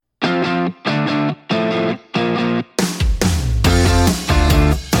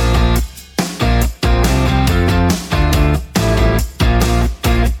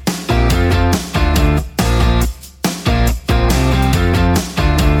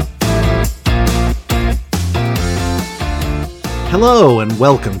Hello and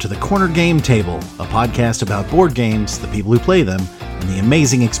welcome to the Corner Game Table, a podcast about board games, the people who play them, and the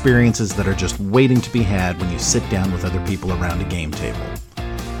amazing experiences that are just waiting to be had when you sit down with other people around a game table.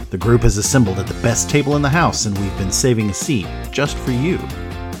 The group has assembled at the best table in the house, and we've been saving a seat just for you.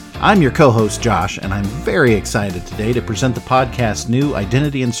 I'm your co-host Josh, and I'm very excited today to present the podcast's new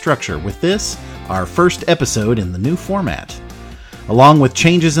identity and structure with this, our first episode in the new format. Along with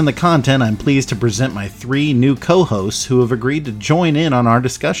changes in the content, I'm pleased to present my three new co-hosts who have agreed to join in on our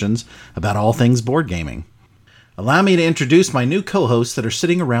discussions about all things board gaming. Allow me to introduce my new co-hosts that are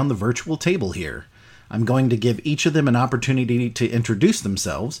sitting around the virtual table here. I'm going to give each of them an opportunity to introduce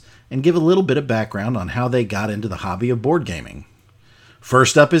themselves and give a little bit of background on how they got into the hobby of board gaming.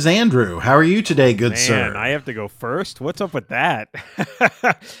 First up is Andrew. How are you today, good sir? I have to go first? What's up with that?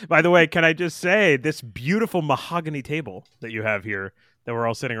 By the way, can I just say, this beautiful mahogany table that you have here that we're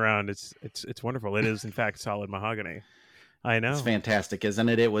all sitting around, it's wonderful. It is, in fact, solid mahogany. I know. It's fantastic, isn't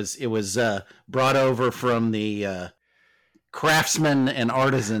it? It was brought over from the craftsmen and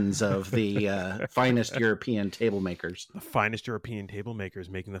artisans of the finest European table makers. The finest European table makers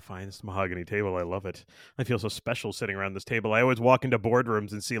making the finest mahogany table. I love it. I feel so special sitting around this table. I always walk into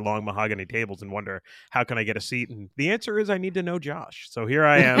boardrooms and see long mahogany tables and wonder, how can I get a seat? And the answer is I need to know Josh. So here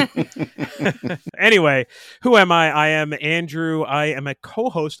I am. Anyway, who am I? I am Andrew. I am a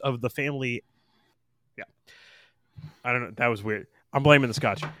co-host of the family. Yeah. I don't know. That was weird. I'm blaming the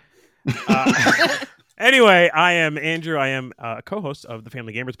scotch. Anyway, I am Andrew. I am a co-host of the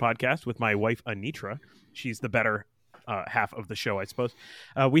Family Gamers podcast with my wife, Anitra. She's the better half of the show, I suppose.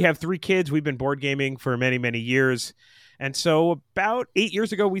 We have 3 kids. We've been board gaming for many, many years. And so about 8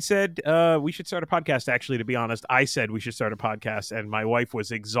 years ago, we said we should start a podcast. Actually, to be honest, I said we should start a podcast. And my wife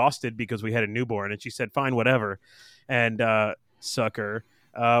was exhausted because we had a newborn. And she said, fine, whatever. And sucker,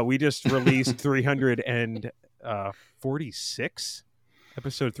 we just released 346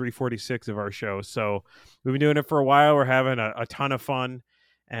 episode 346 of our show. So we've been doing it for a while. We're having a ton of fun.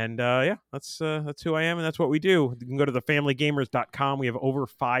 And that's who I am, and that's what we do. You can go to thefamilygamers.com. We have over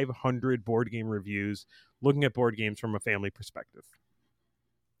 500 board game reviews looking at board games from a family perspective.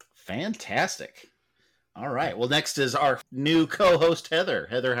 Fantastic. All right. Well, next is our new co-host, Heather.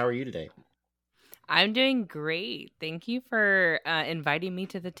 Heather, how are you today? I'm doing great. Thank you for inviting me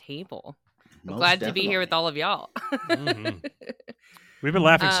to the table. I'm Most glad definitely. to be here with all of y'all. Mm-hmm. We've been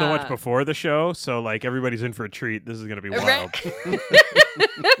laughing so much before the show, so like everybody's in for a treat. This is going to be wild.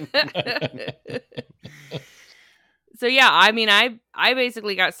 So yeah, I mean, I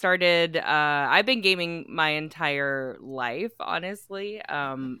basically got started. I've been gaming my entire life, honestly.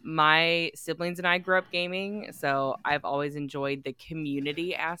 My siblings and I grew up gaming, so I've always enjoyed the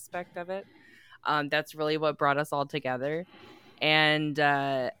community aspect of it. That's really what brought us all together. And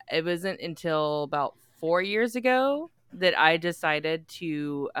it wasn't until about 4 years ago that I decided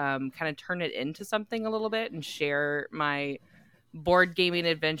to kind of turn it into something a little bit and share my board gaming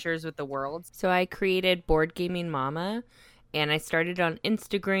adventures with the world. So I created Board Gaming Mama, and I started on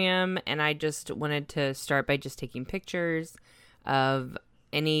Instagram, and I just wanted to start by just taking pictures of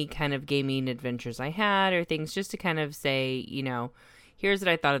any kind of gaming adventures I had or things just to kind of say, you know, here's what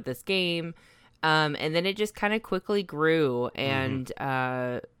I thought of this game. And then it just kind of quickly grew, and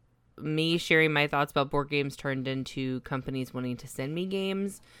me sharing my thoughts about board games turned into companies wanting to send me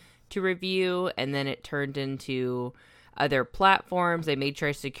games to review, and then it turned into other platforms. I made sure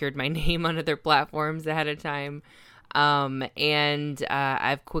I secured my name on other platforms ahead of time. And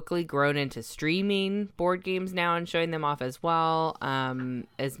I've quickly grown into streaming board games now and showing them off as well,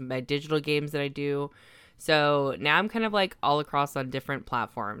 as my digital games that I do. So now I'm kind of like all across on different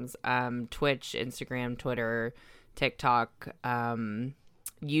platforms, Twitch, Instagram, Twitter, TikTok,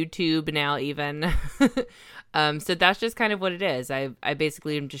 YouTube now even. So that's just kind of what it is. I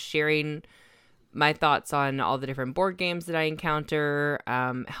basically am just sharing my thoughts on all the different board games that I encounter,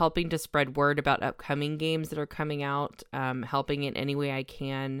 helping to spread word about upcoming games that are coming out, helping in any way I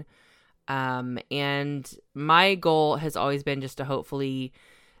can. And my goal has always been just to hopefully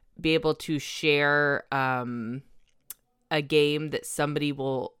be able to share a game that somebody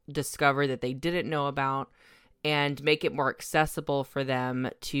will discover that they didn't know about, and make it more accessible for them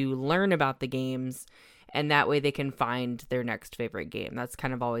to learn about the games, and that way they can find their next favorite game. That's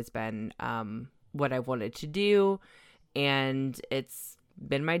kind of always been what I wanted to do, and it's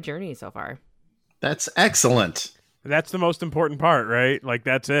been my journey so far. That's excellent. That's the most important part, right? Like,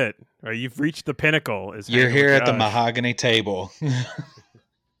 that's it. Right? You've reached the pinnacle. You're here at the mahogany table.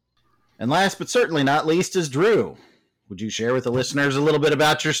 And last but certainly not least is Drew. Would you share with the listeners a little bit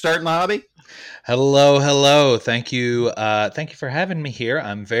about your start in the hobby? Hello. Thank you. Thank you for having me here.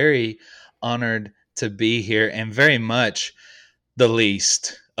 I'm very honored to be here and very much the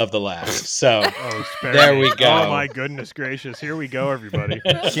least of the last. So spare there me. we go. Oh my goodness gracious. Here we go, everybody.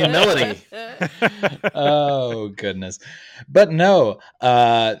 Humility. Oh goodness. But no,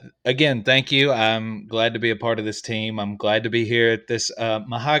 again, thank you. I'm glad to be a part of this team. I'm glad to be here at this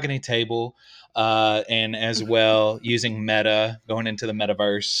mahogany table, and as well using meta, going into the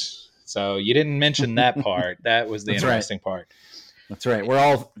metaverse. So you didn't mention that part. That was the interesting part. That's right. We're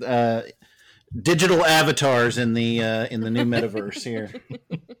all digital avatars in the new metaverse here.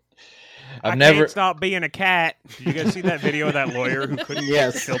 I can't stop being a cat. Did you guys see that video of that lawyer who couldn't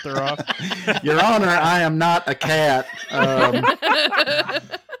get the filter off? Your Honor, I am not a cat.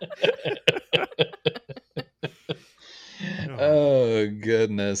 Oh,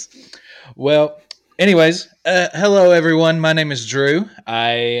 goodness. Well, anyways, hello, everyone. My name is Drew.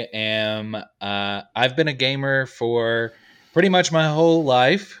 I've been a gamer for pretty much my whole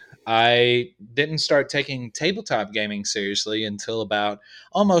life. I didn't start taking tabletop gaming seriously until about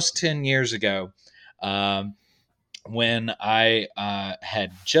almost 10 years ago, when I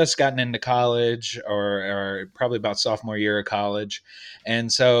had just gotten into college, or probably about sophomore year of college.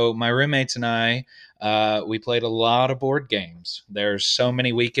 And so my roommates and I, we played a lot of board games. There's so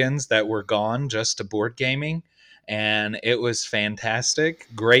many weekends that were gone just to board gaming. And it was fantastic.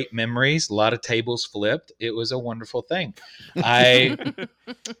 Great memories. A lot of tables flipped. It was a wonderful thing. I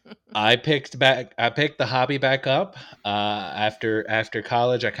picked the hobby back up after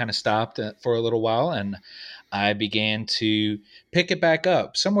college. I kind of stopped for a little while, and I began to pick it back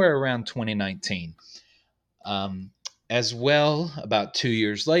up somewhere around 2019. As well, about 2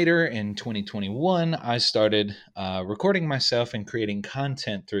 years later, in 2021, I started recording myself and creating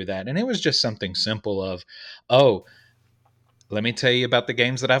content through that. And it was just something simple of, let me tell you about the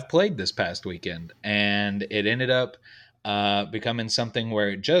games that I've played this past weekend. And it ended up becoming something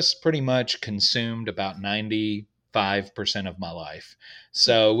where it just pretty much consumed about 95% of my life.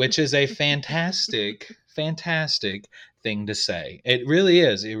 So, which is a fantastic thing to say. It really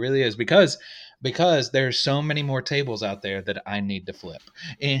is. It really is, because there's so many more tables out there that I need to flip.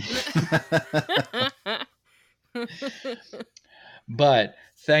 But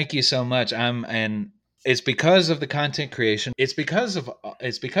thank you so much. And it's because of the content creation. It's because of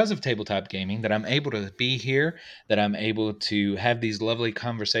tabletop gaming that I'm able to be here, that I'm able to have these lovely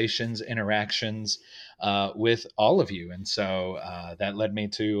conversations, interactions with all of you. And so that led me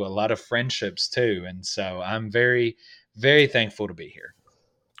to a lot of friendships too. And so I'm very, very thankful to be here.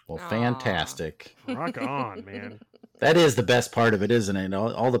 Well, fantastic. Rock on, man. That is the best part of it, isn't it?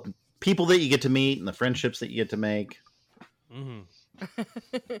 All the people that you get to meet and the friendships that you get to make. Mm-hmm.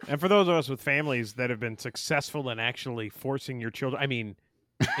 And for those of us with families that have been successful in actually forcing your children,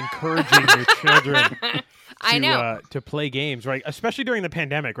 encouraging your children to play games, right? Especially during the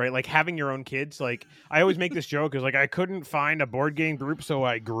pandemic, right? Like having your own kids. Like I always make this joke is like I couldn't find a board game group, so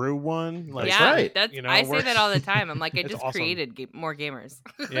I grew one. Like, yeah, right. That's, I say that all the time. I'm like, I just awesome. Created more gamers.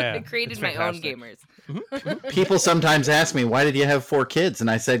 Yeah, I created my own gamers. People sometimes ask me, why did you have 4 kids?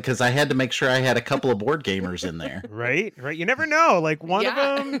 And I said, because I had to make sure I had a couple of board gamers in there. Right. You never know. Like one of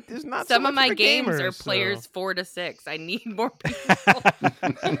them is not. Some so of my games gamer, are players 4 to 6. I need more people.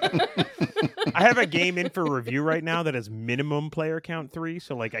 I have a game in for review right now that has minimum player count 3,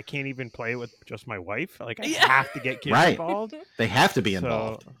 so like I can't even play it with just my wife. Like I have to get kids involved. They have to be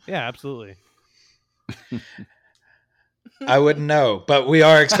involved. Yeah, absolutely. I wouldn't know, but we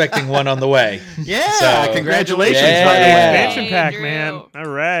are expecting one on the way. Yeah, so, congratulations! Expansion pack, man. All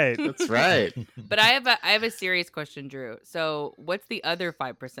right, that's right. But I have a serious question, Drew. So, what's the other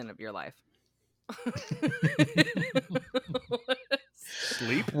 5% of your life?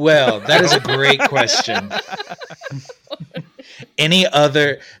 Sleep? Well, that is a great question. Any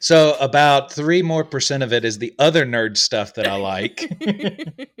other? So about 3% more of it is the other nerd stuff that I like.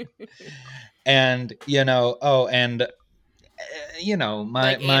 And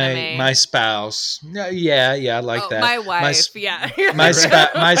my spouse. Yeah, I like that. My wife. My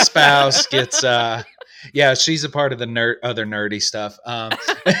spouse gets. Yeah, she's a part of the other nerdy stuff.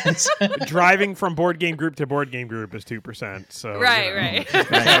 Driving from board game group to board game group is 2%. So right.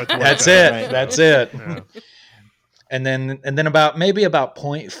 That's it. That's it. Yeah. And then about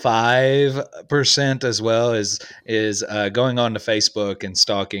 0.5% as well is going on to Facebook and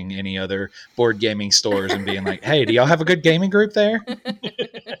stalking any other board gaming stores and being like, hey, do y'all have a good gaming group there?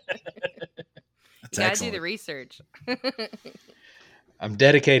 Gotta do the research. I'm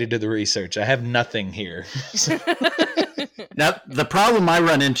dedicated to the research. I have nothing here. Now, the problem I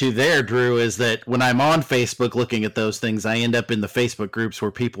run into there, Drew, is that when I'm on Facebook looking at those things, I end up in the Facebook groups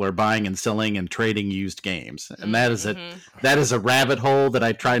where people are buying and selling and trading used games. And that is a rabbit hole that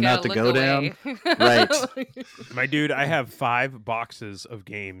I try not to go down. Right. My dude, I have 5 boxes of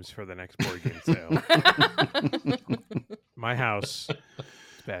games for the next board game sale. My house.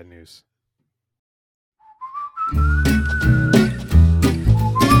 It's bad news.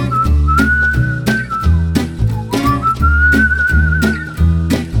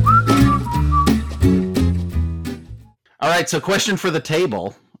 All right, so question for the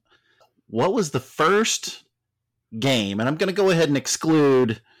table. What was the first game, and I'm going to go ahead and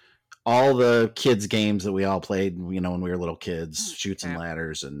exclude all the kids' games that we all played, when we were little kids, Chutes and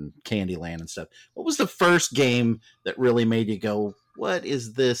Ladders and Candyland and stuff. What was the first game that really made you go, what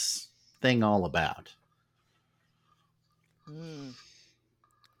is this thing all about? I'm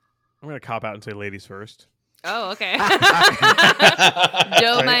going to cop out and say ladies first. Oh, okay.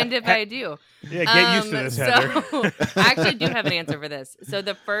 Don't mind if I do. Yeah, get used to this, Heather. I actually do have an answer for this. So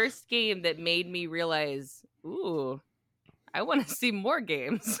the first game that made me realize, I want to see more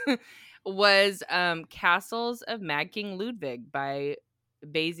games, was Castles of Mad King Ludwig by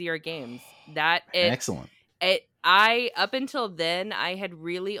Bezier Games. Excellent. Up until then, I had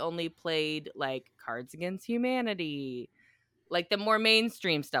really only played like Cards Against Humanity, like the more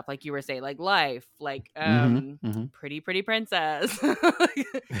mainstream stuff, like you were saying, like Life, like Pretty Princess,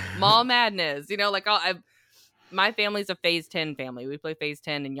 Mall Madness, like my family's a Phase 10 family. We play Phase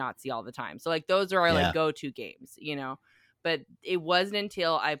 10 and Yahtzee all the time. So like those are our like go-to games, But it wasn't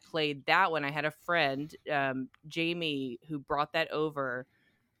until I played that one. I had a friend, Jamie, who brought that over.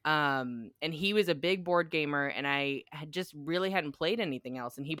 And he was a big board gamer, and I had just really hadn't played anything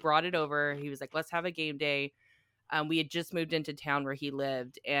else. And he brought it over. He was like, let's have a game day. We had just moved into town where he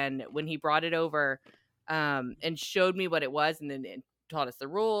lived. And when he brought it over and showed me what it was and then taught us the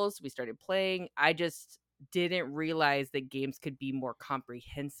rules, we started playing. I just didn't realize that games could be more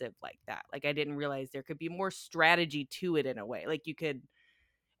comprehensive like that. Like I didn't realize there could be more strategy to it in a way. Like you could,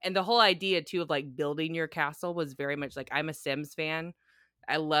 and the whole idea too of like building your castle was very much like, I'm a Sims fan.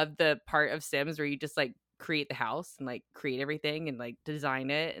 I love the part of Sims where you just like create the house and like create everything and like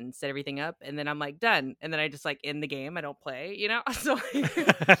design it and set everything up, and then I'm like done, and then I just like end the game. I don't play, so so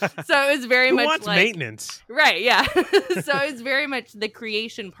it was very Who much wants like maintenance, right? Yeah. So it was very much the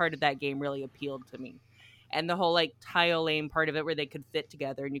creation part of that game really appealed to me, and the whole like tile lane part of it where they could fit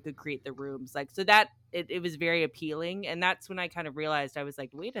together and you could create the rooms, like so that it was very appealing. And that's when I kind of realized, I was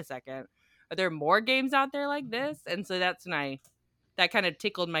like, wait a second, are there more games out there like this? And so that's when that kind of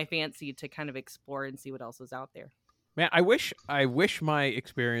tickled my fancy to kind of explore and see what else was out there. Man, I wish my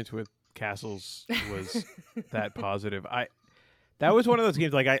experience with Castles was that positive. That was one of those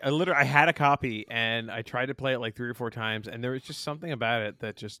games, like I literally I had a copy and I tried to play it like 3 or 4 times, and there was just something about it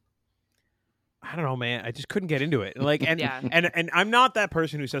that just, I don't know, man. I just couldn't get into it. Like, and I'm not that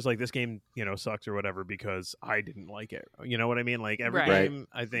person who says like this game, sucks or whatever because I didn't like it. You know what I mean? Like every game,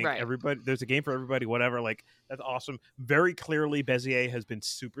 I think everybody, there's a game for everybody, whatever. Like that's awesome. Very clearly, Bezier has been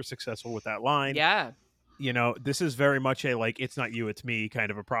super successful with that line. Yeah. This is very much a like, it's not you, it's me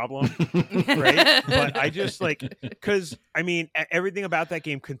kind of a problem. Right. But I just like, because I mean, everything about that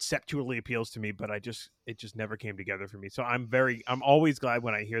game conceptually appeals to me, but it just never came together for me. So I'm always glad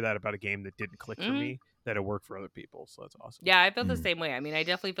when I hear that about a game that didn't click for me, that it worked for other people. So that's awesome. Yeah, I felt the same way. I mean, I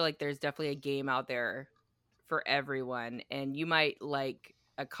definitely feel like there's definitely a game out there for everyone, and you might like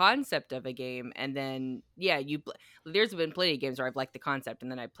a concept of a game, and then there's been plenty of games where I've liked the concept and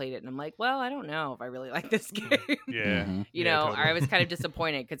then I played it and I'm like, well, I don't know if I really like this game. Yeah. Totally. I was kind of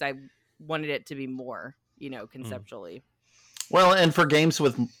disappointed because I wanted it to be more, conceptually. Well, and for games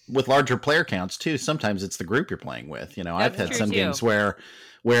with larger player counts too, sometimes it's the group you're playing with. I've had some games where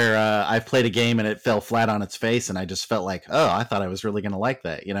I've played a game and it fell flat on its face, and I just felt like, oh, I thought I was really going to like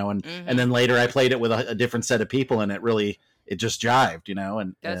that, and then later I played it with a different set of people, and it just jived,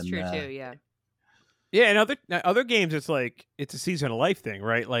 and that's true too. Yeah. Yeah. And other games, it's like, it's a season of life thing,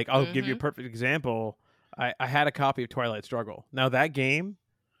 right? Like I'll give you a perfect example. I had a copy of Twilight Struggle. Now that game's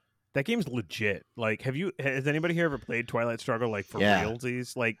legit. Like, has anybody here ever played Twilight Struggle? Like for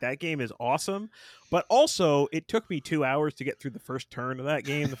realsies? Like that game is awesome, but also it took me 2 hours to get through the first turn of that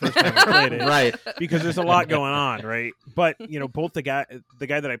game the first time I played it, right? Because there's a lot going on, right? But both the guy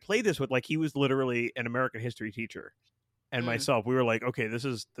that I played this with, like he was literally an American history teacher, and myself, we were like, okay, this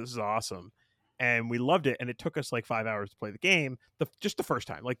is awesome. and we loved it. And it took us like 5 hours to play the game, just the first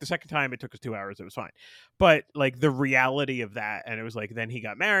time. Like the second time, it took us 2 hours. It was fine. But like the reality of that, and it was like then he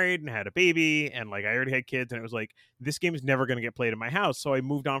got married and had a baby, and like I already had kids, and it was like this game is never going to get played in my house. So I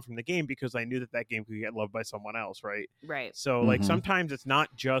moved on from the game because I knew that game could get loved by someone else, right? Right. So like sometimes it's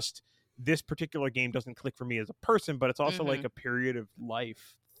not just this particular game doesn't click for me as a person, but it's also like a period of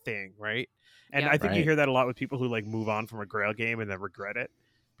life thing, right? And I think you hear that a lot with people who like move on from a Grail game and then regret it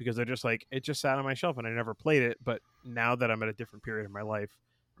because they're just like, it just sat on my shelf and I never played it. But now that I'm at a different period of my life,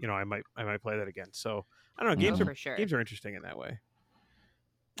 you know, I might play that again. So I don't know. Games are interesting in that way.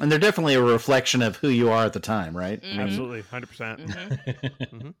 And they're definitely a reflection of who you are at the time, right? Absolutely,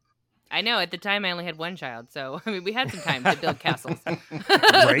 100%. I know. At the time, I only had one child, so I mean, we had some time to build castles.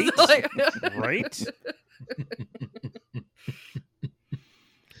 Right? Right?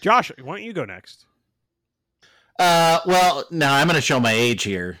 Josh, why don't you go next? Well, no, I'm going to show my age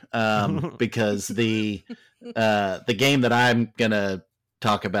here because the game that I'm going to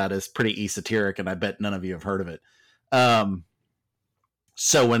talk about is pretty esoteric, and I bet none of you have heard of it.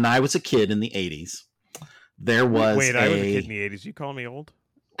 So when I was a kid in the 80s, there was Wait, I was a kid in the 80s. You call me old?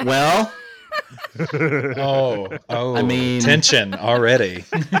 Well... I mean, tension already.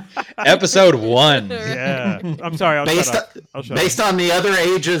 Episode 1. Yeah, I'm sorry. Based on the other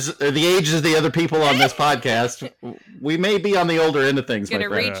ages, or the ages of the other people on this podcast, we may be on the older end of things. Gonna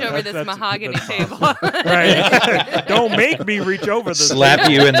reach over this mahogany table. Right? Don't make me reach over this. Slap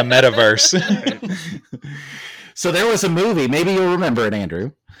you in the metaverse. So there was a movie. Maybe you'll remember it,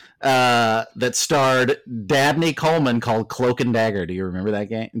 Andrew. That starred Dabney Coleman called Cloak and Dagger. Do you remember that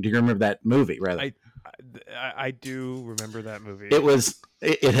game? Do you remember that movie? Rather, I do remember that movie.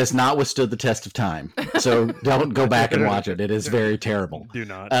 It has not withstood the test of time. So don't go back and watch it. It is very terrible. Do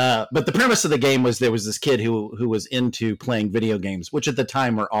not. But the premise of the game was there was this kid who was into playing video games, which at the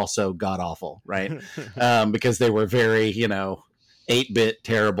time were also god awful, right? Because they were very 8-bit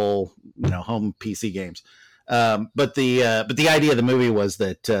terrible home PC games. But the idea of the movie was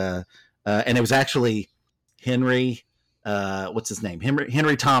that, and it was actually Henry, what's his name?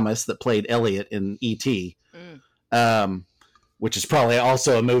 Henry Thomas that played Elliot in E.T., which is probably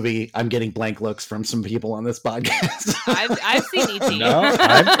also a movie. I'm getting blank looks from some people on this podcast. I've seen E.T. No,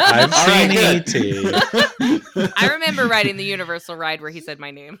 I've seen E.T. I remember riding the Universal ride where he said my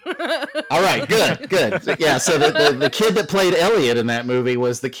name. All right, good. Yeah, so the kid that played Elliot in that movie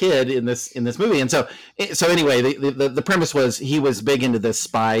was the kid in this movie, and so anyway, the premise was he was big into this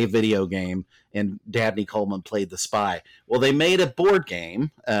spy video game, and Dabney Coleman played the spy. Well, they made a board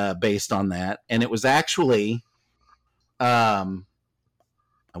game based on that, and it was actually. I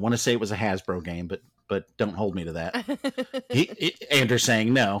want to say it was a Hasbro game, but don't hold me to that. Andrew's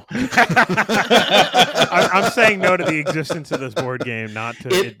saying no. I'm saying no to the existence of this board game, not to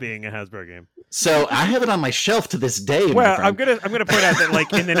it being a Hasbro game. So I have it on my shelf to this day. Well, I'm gonna point out that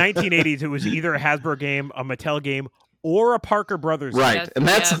like in the 1980s, it was either a Hasbro game, a Mattel game, or a Parker Brothers game. Right, and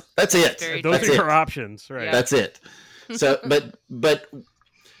that's it. Those are your options, right? Yeah. That's it. So, but.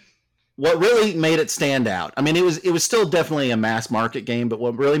 What really made it stand out, I mean, it was still definitely a mass market game, but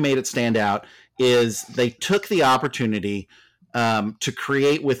what really made it stand out is they took the opportunity to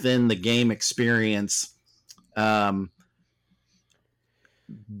create within the game experience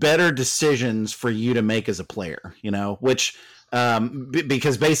better decisions for you to make as a player, which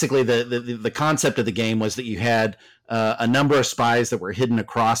because basically the concept of the game was that you had a number of spies that were hidden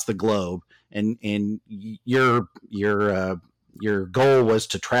across the globe, and your goal was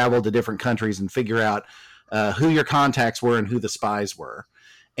to travel to different countries and figure out who your contacts were and who the spies were.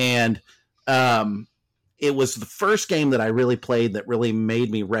 And it was the first game that I really played that really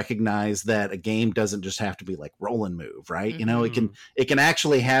made me recognize that a game doesn't just have to be like roll and move, right? Mm-hmm. It can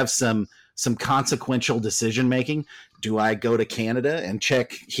actually have some consequential decision making. Do I go to Canada and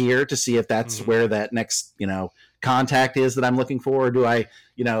check here to see if that's where that next, contact is that I'm looking for? Or do I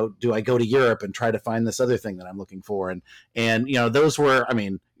go to Europe and try to find this other thing that I'm looking for? And those were, I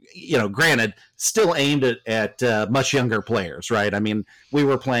mean, granted, still aimed at much younger players, right? I mean, we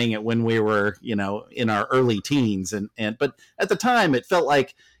were playing it when we were, in our early teens, but at the time it felt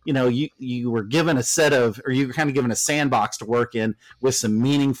like, you were given a set of, or you were kind of given a sandbox to work in with some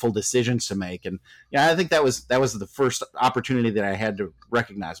meaningful decisions to make. And I think that was the first opportunity that I had to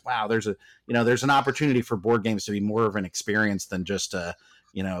recognize, wow, there's an opportunity for board games to be more of an experience than just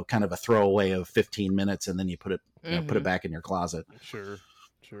kind of a throwaway of 15 minutes and then you put it put it back in your closet. Sure.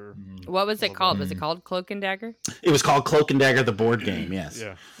 What was it called? Was it called Cloak and Dagger? It was called Cloak and Dagger, the board game. Yes.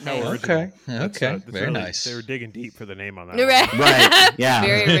 Yeah. Okay. That's Very nice. They were digging deep for the name on that. Right. Right. Yeah.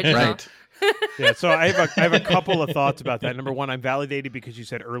 Very original. Right. Yeah, so I have a couple of thoughts about that. Number one, I'm validated because you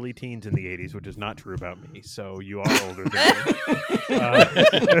said early teens in the 80s, which is not true about me. So you are older than me.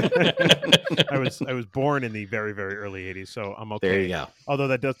 I was born in the very, very early 80s, so I'm okay. There you go. Although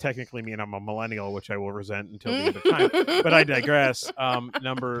that does technically mean I'm a millennial, which I will resent until the end of time. But I digress.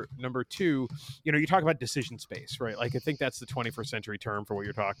 Number two, you talk about decision space, right? Like I think that's the 21st century term for what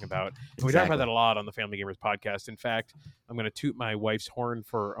you're talking about. And we talk about that a lot on the Family Gamers podcast. In fact, I'm going to toot my wife's horn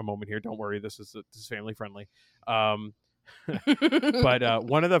for a moment here. Don't worry, this is family friendly. But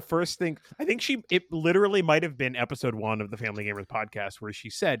one of the first things, I think it literally might have been episode 1 of the Family Gamers podcast where she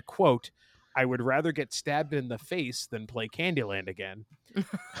said, quote, "I would rather get stabbed in the face than play Candyland again."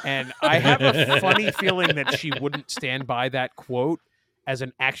 And I have a funny feeling that she wouldn't stand by that quote as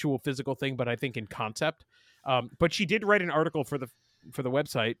an actual physical thing, but I think in concept. But she did write an article for the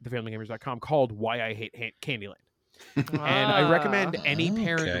website, thefamilygamers.com, called "Why I Hate Candyland." And I recommend any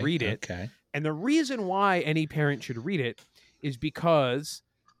parent read it. Okay. And the reason why any parent should read it is because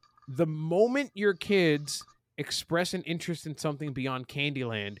the moment your kids express an interest in something beyond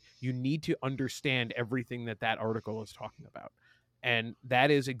Candyland, you need to understand everything that article is talking about. And that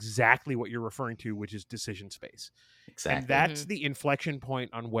is exactly what you're referring to, which is decision space. Exactly. And that's the inflection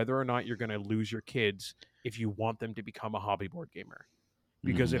point on whether or not you're going to lose your kids if you want them to become a hobby board gamer.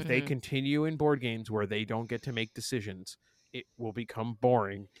 Because if they continue in board games where they don't get to make decisions, it will become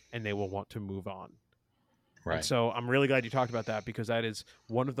boring and they will want to move on. Right. And so I'm really glad you talked about that, because that is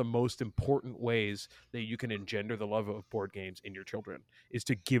one of the most important ways that you can engender the love of board games in your children, is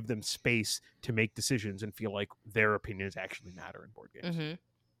to give them space to make decisions and feel like their opinions actually matter in board games.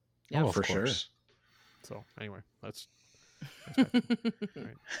 Mm-hmm. Oh, for of course. So anyway, that's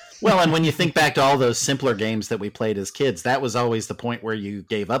right. Well, and when you think back to all those simpler games that we played as kids, that was always the point where you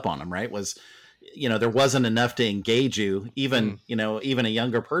gave up on them, right? Was, there wasn't enough to engage you, even a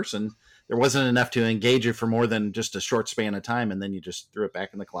younger person. There wasn't enough to engage you for more than just a short span of time, and then you just threw it back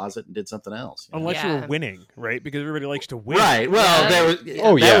in the closet and did something else. Unless you were winning, right? Because everybody likes to win. Right. Well, that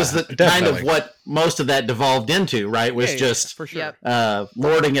was the definitely. kind of what most of that devolved into, right? Was just for sure.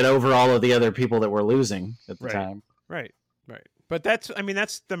 lording it over all of the other people that were losing at the time. Right. But that's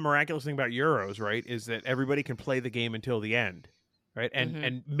the miraculous thing about Euros, right? Is that everybody can play the game until the end, right?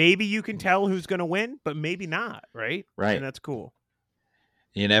 And maybe you can tell who's going to win, but maybe not, right? Right. And that's cool.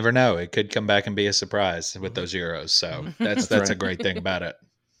 You never know. It could come back and be a surprise with those Euros. So that's a great thing about it.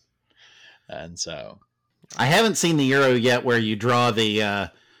 And so I haven't seen the Euro yet where you draw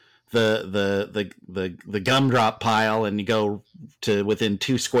the gumdrop pile and you go to within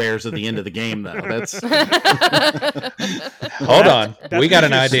 2 squares of the end of the game, though. That's hold on. We got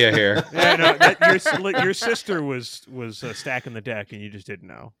an idea here. Yeah, no, your sister was stacking the deck and you just didn't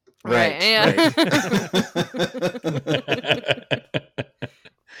know. Right. Yeah.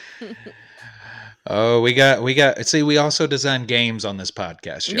 Oh, we got. See, we also design games on this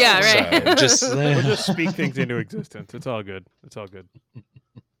podcast show. Yeah, right. So We'll just speak things into existence. It's all good.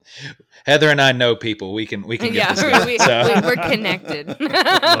 Heather and I know people. We can get this going. We're connected.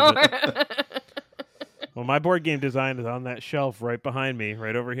 Well, my board game design is on that shelf right behind me,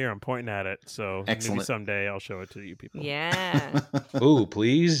 right over here. I'm pointing at it. So Excellent. Maybe someday I'll show it to you people. Yeah. Ooh,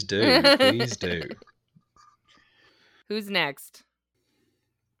 please do. Please do. Who's next?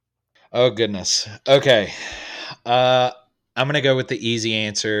 Oh, goodness. Okay. I'm going to go with the easy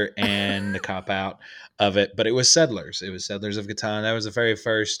answer and the cop-out of it, but it was Settlers. It was Settlers of Catan. That was the very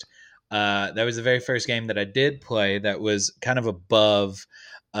first game that I did play that was kind of above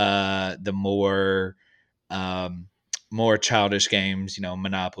the more childish games,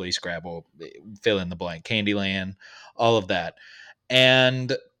 Monopoly, Scrabble, fill in the blank, Candyland, all of that.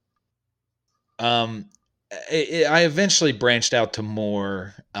 And I eventually branched out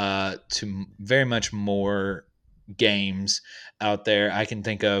to very much more games out there. I can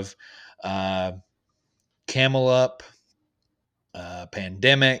think of Camel Up,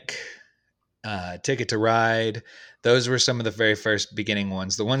 Pandemic, Ticket to Ride. Those were some of the very first beginning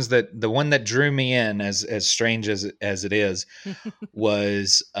ones. The one that drew me in, as strange as it is,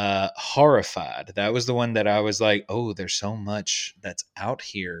 was Horrified. That was the one that I was like, oh, there's so much that's out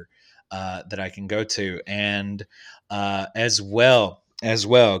here that I can go to. And as well,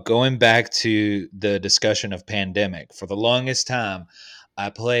 going back to the discussion of Pandemic, for the longest time, I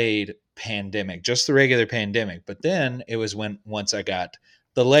played Pandemic, just the regular Pandemic. But then it was once I got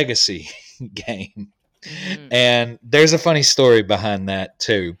the Legacy game. Mm-hmm. And there's a funny story behind that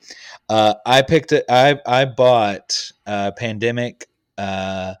too. I bought Pandemic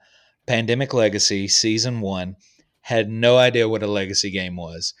Legacy Season 1, had no idea what a Legacy game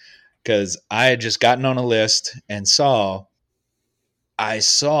was, because I had just gotten on a list and saw I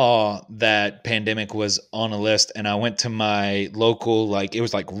saw that Pandemic was on a list, and I went to my local, like, it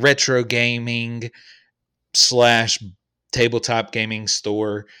was like retro gaming / tabletop gaming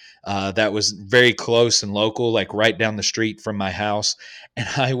store that was very close and local, like right down the street from my house. And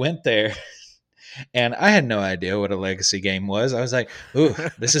I went there, and I had no idea what a legacy game was. I was like, "Ooh,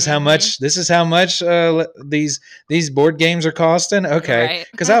 this is how much. This is how much these board games are costing." Okay, Right.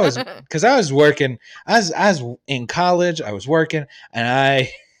 because I was working. I was in college. I was working, and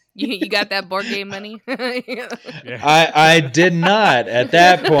You got that board game money? I did not at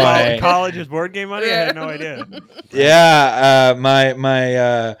that point. College is board game money. I had no idea. Yeah,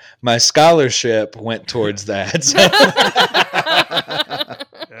 my scholarship went towards that. So.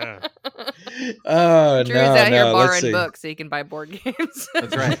 Yeah. Oh Drew's no, out here no. Let's borrowing see. books so you can buy board games.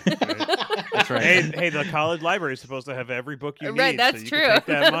 That's right. That's right. Hey, the college library is supposed to have every book you need. Right, that's so you true. Can take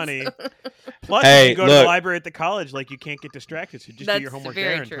that money. Plus, Hey, if you go to look. the library at the college, like you can't get distracted. So just do That's your homework very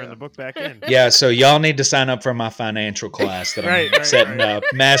there and true. turn the book back in. Yeah, so y'all need to sign up for my financial class that Right, I'm right, setting right. up,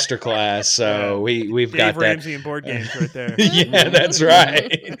 master class. So we've Dave got that. Ramsey and board games right there. Yeah, that's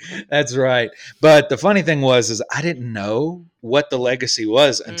right. That's right. But the funny thing is I didn't know what the legacy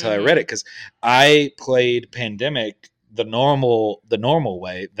was until I read it, because I played Pandemic the normal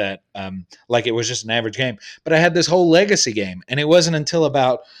way, that like it was just an average game. But I had this whole legacy game, and it wasn't until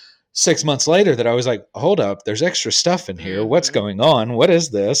about 6 months later that I was like, hold up, there's extra stuff in here. What's going on? What is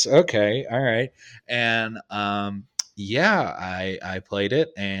this? Okay, all right. And yeah, I played it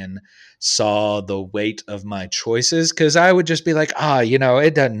and saw the weight of my choices, because I would just be like,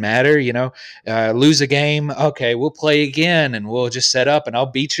 it doesn't matter, lose a game, okay, we'll play again, and we'll just set up and I'll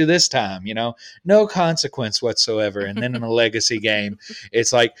beat you this time, no consequence whatsoever. And then in a legacy game,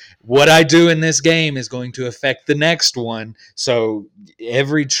 it's like, what I do in this game is going to affect the next one, so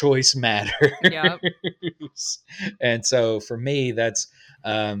every choice matters. Yep. And so for me, that's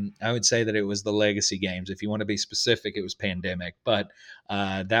I would say that it was the legacy games. If you want to be specific, it was Pandemic. But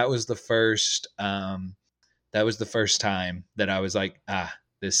that was the first. That was the first time that I was like,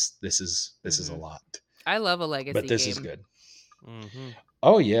 this is a lot. I love a legacy But this game. is good. Mm-hmm.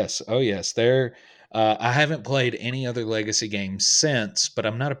 Oh yes. There. I haven't played any other legacy games since, but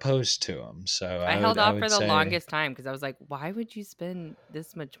I'm not opposed to them. So I held off for the say, longest time because I was like, why would you spend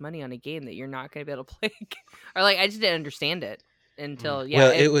this much money on a game that you're not going to be able to play? Or like, I just didn't understand it until,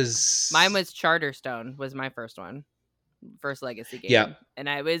 it was. Mine was Charterstone was my first legacy game. Yeah. And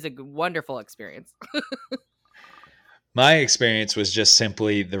it was a wonderful experience. My experience was just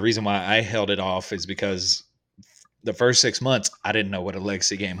simply, the reason why I held it off is because the first 6 months, I didn't know what a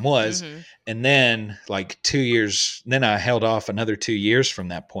legacy game was. Mm-hmm. And then like 2 years, then I held off another 2 years from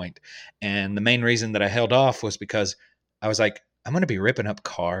that point. And the main reason that I held off was because I was like, I'm going to be ripping up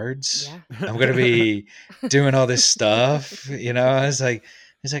cards. Yeah. I'm going to be doing all this stuff. I was like,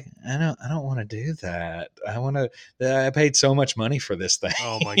 I don't want to do that. I paid so much money for this thing.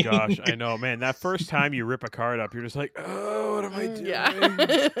 Oh my gosh, I know, man. That first time you rip a card up, you're just like, oh, what am I doing? Yeah.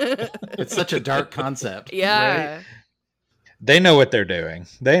 It's such a dark concept. Yeah. Right? They know what they're doing.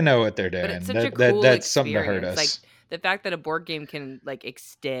 They know what they're doing. But it's such a cool that's something to hurt experience. us. Like the fact that a board game can like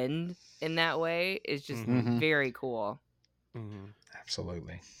extend in that way is just very cool. Mm-hmm.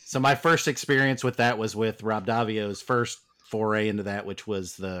 Absolutely. So my first experience with that was with Rob Davio's first foray into that, which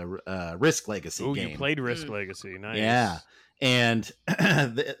was the Risk Legacy game. You played Risk Legacy. Nice. Yeah. And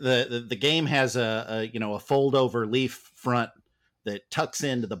the game has a fold over leaf front that tucks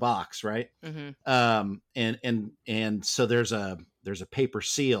into the box, right? Mm-hmm. And so there's a paper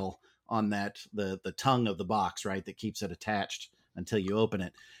seal on that, the tongue of the box, right, that keeps it attached until you open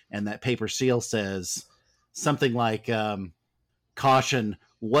it. And that paper seal says something like, caution,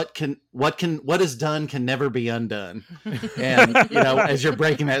 what is done can never be undone. And as you're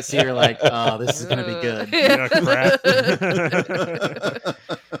breaking that seal, you're like, oh, this is gonna be good. Yeah, crap.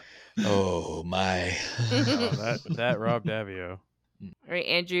 Oh my. That Rob Davio. All right,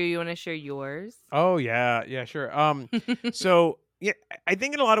 Andrew, you want to share yours? Oh yeah, sure. So yeah, I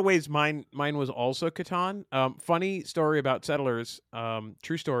think in a lot of ways mine was also Catan. Funny story about Settlers.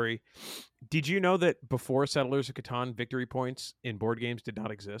 True story. Did you know that before Settlers of Catan, victory points in board games did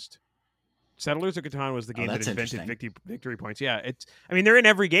not exist? Settlers of Catan was the game that invented victory points. Yeah, they're in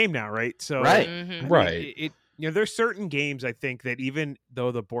every game now, right? So right, right. There's certain games I think that even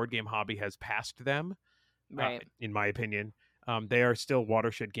though the board game hobby has passed them, Right. In my opinion, they are still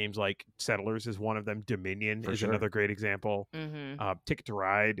watershed games. Like Settlers is one of them. Dominion is another great example. Mm-hmm. Ticket to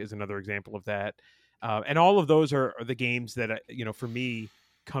Ride is another example of that. And all of those are the games that, for me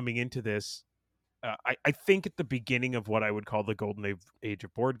coming into this, I think at the beginning of what I would call the golden age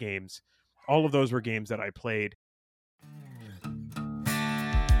of board games, all of those were games that I played.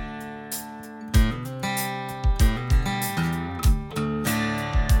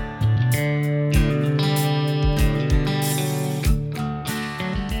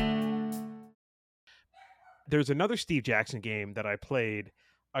 there's another Steve Jackson game that I played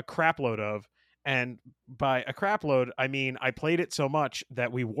a crap load of. And by a crap load, I mean I played it so much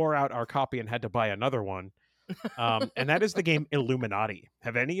that we wore out our copy and had to buy another one. And that is the game Illuminati.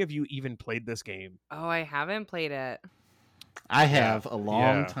 Have any of you even played this game? Oh, I haven't played it. I have a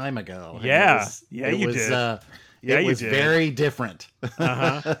long time ago. Yeah. You did. It was very different.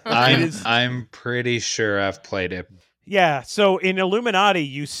 Uh-huh. I'm pretty sure I've played it. Yeah, so in Illuminati,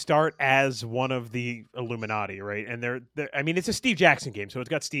 you start as one of the Illuminati, right? And they're I mean, it's a Steve Jackson game, so it's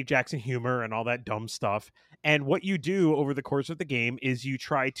got Steve Jackson humor and all that dumb stuff. And what you do over the course of the game is you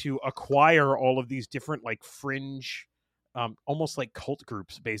try to acquire all of these different like fringe, almost like cult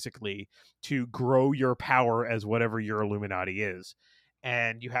groups, basically, to grow your power as whatever your Illuminati is.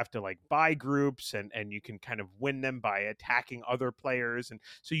 And you have to like buy groups and you can kind of win them by attacking other players. And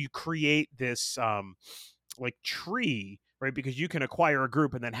so you create this like tree, right? Because you can acquire a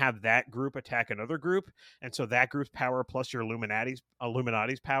group and then have that group attack another group, and so that group's power plus your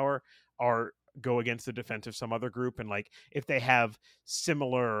Illuminati's power are go against the defense of some other group. And like if they have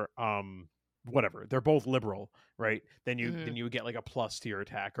similar whatever, they're both liberal, right? Then you would get like a plus to your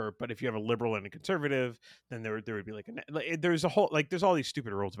attack. Or but if you have a liberal and a conservative, then there would be like there's a whole like there's all these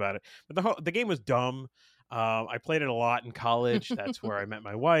stupid rules about it. But the game was dumb. I played it a lot in college. That's where I met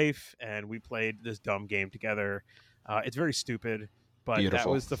my wife, and we played this dumb game together. It's very stupid, but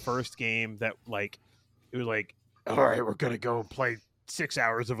Beautiful. That was the first game that like it was like, all right, we're gonna go play 6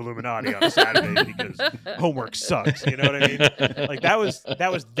 hours of Illuminati on a Saturday because homework sucks. You know what I mean? Like that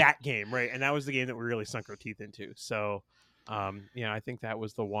was that game, right? And that was the game that we really sunk our teeth into. So, I think that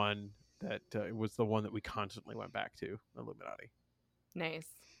was the one that we constantly went back to, Illuminati. Nice.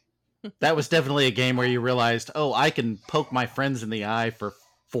 That was definitely a game where you realized, oh, I can poke my friends in the eye for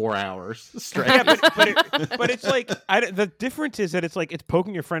 4 hours straight. Yeah, but it's like the difference is that it's like it's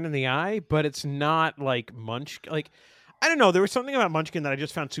poking your friend in the eye, but it's not like like I don't know. There was something about Munchkin that I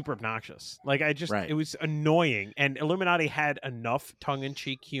just found super obnoxious. Like it was annoying. And Illuminati had enough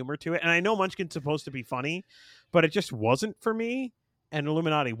tongue-in-cheek humor to it. And I know Munchkin's supposed to be funny, but it just wasn't for me. And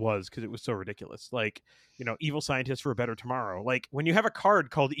Illuminati was, because it was so ridiculous. Like, evil scientists for a better tomorrow. Like when you have a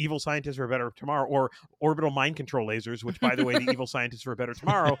card called Evil Scientists for a Better Tomorrow, or Orbital Mind Control Lasers, which by the way, the Evil Scientists for a Better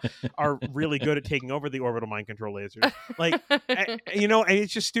Tomorrow are really good at taking over the Orbital Mind Control Lasers. Like, and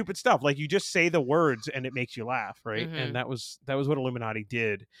it's just stupid stuff. Like you just say the words and it makes you laugh, right? Mm-hmm. And that was what Illuminati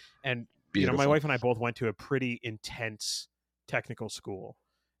did. And Beautiful. My wife and I both went to a pretty intense technical school,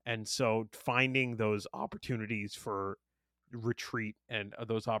 and so finding those opportunities for retreat and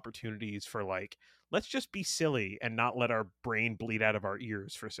those opportunities for like, let's just be silly and not let our brain bleed out of our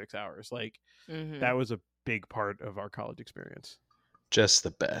ears for 6 hours. Like that was a big part of our college experience. Just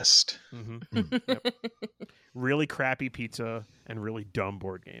the best. Mm-hmm. Yep. Really crappy pizza and really dumb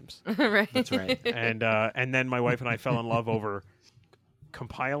board games. Right. That's right. And then my wife and I fell in love over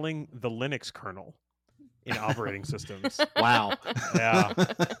compiling the Linux kernel in operating systems. Wow. Yeah.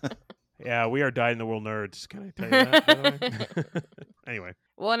 Yeah, we are dyed-in-the-wool nerds. Can I tell you that? By the way? Anyway.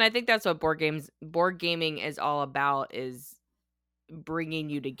 Well, and I think that's what board gaming is all about, is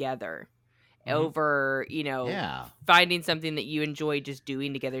bringing you together over, finding something that you enjoy just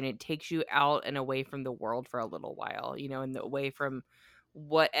doing together. And it takes you out and away from the world for a little while, and away from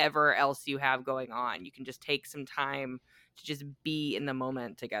whatever else you have going on. You can just take some time to just be in the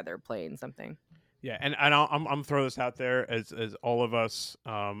moment together playing something. Yeah, and I'm throw this out there as all of us,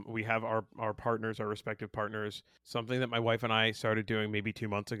 we have our partners, our respective partners. Something that my wife and I started doing maybe 2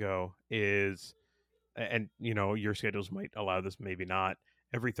 months ago is, and your schedules might allow this, maybe not.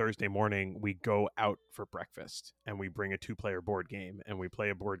 Every Thursday morning we go out for breakfast and we bring a 2-player board game and we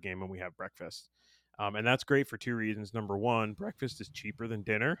play a board game and we have breakfast. And that's great for 2 reasons. Number one, breakfast is cheaper than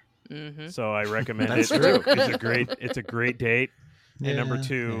dinner, so I recommend it. True. It's a great date. And number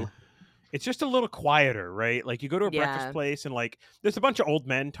two. It's just a little quieter, right? Like you go to a breakfast place and like there's a bunch of old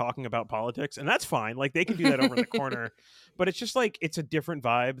men talking about politics, and that's fine. Like they can do that over in the corner, but it's just like it's a different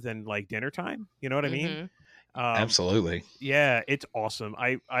vibe than like dinner time. You know what I mean? Absolutely. Yeah, it's awesome.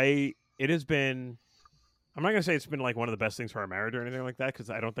 It has been. I'm not gonna say it's been like one of the best things for our marriage or anything like that, because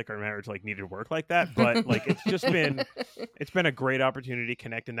I don't think our marriage like needed to work like that. But like it's been a great opportunity to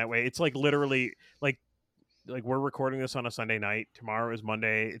connect in that way. It's like literally like we're recording this on a Sunday night. Tomorrow is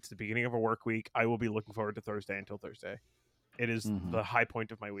Monday. It's the beginning of a work week. I will be looking forward to Thursday until Thursday. It is the high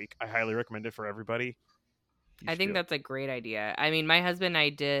point of my week. I highly recommend it for everybody. I think that's a great idea. I mean, my husband and I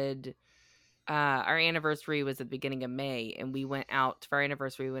did, our anniversary was at the beginning of May, and we went out for our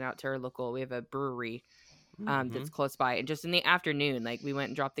anniversary. We went out to our local, we have a brewery that's close by. And just in the afternoon, like we went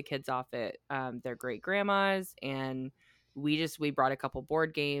and dropped the kids off at their great grandma's and we brought a couple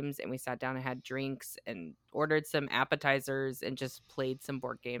board games and we sat down and had drinks and ordered some appetizers and just played some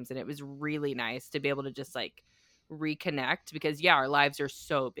board games. And it was really nice to be able to just like reconnect because our lives are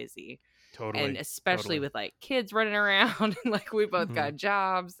so busy. Totally. And especially totally. with like kids running around and like we both Mhm. got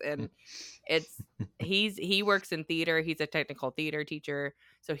jobs and he works in theater. He's a technical theater teacher.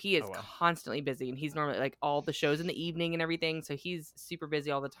 So he is Oh, wow. constantly busy and he's normally like all the shows in the evening and everything. So he's super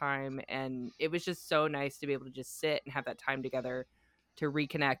busy all the time. And it was just so nice to be able to just sit and have that time together to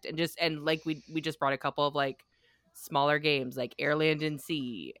reconnect and like we just brought a couple of like smaller games like Airland and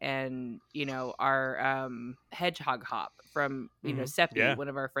Sea and our Hedgehog Hop from Seppi, Yeah. one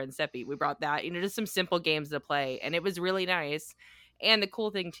of our friends Seppi. We brought that, just some simple games to play and it was really nice. And the cool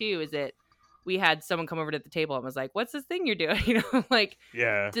thing too is that we had someone come over to the table and was like, what's this thing you're doing? Like,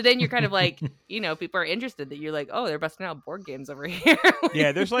 Yeah. so then you're kind of like, people are interested that you're like, oh, they're busting out board games over here.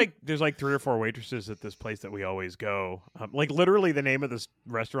 Yeah, there's like 3 or 4 waitresses at this place that we always go. Like literally, the name of this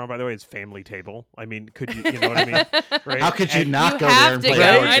restaurant, by the way, is Family Table. I mean, could you know what I mean? Right? How could you And- not You go there have and to play go,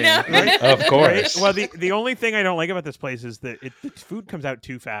 a board I game? know. Right? Of Right? course. Well, the only thing I don't like about this place is that the food comes out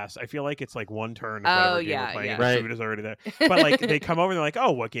too fast. I feel like it's like one turn of Oh, whatever game yeah, we're playing, yeah. and the Right. food is already there. But like they come over and they're like,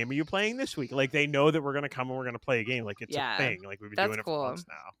 "Oh, what game are you playing this week?" Like they know that we're gonna come and we're gonna play a game. Like it's Yeah. a thing. Like we've been That's doing it cool. for months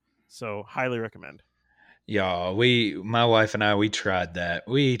now. So highly recommend. Y'all, my wife and I, we tried that.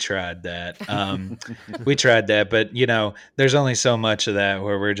 We tried that. We tried that, but there's only so much of that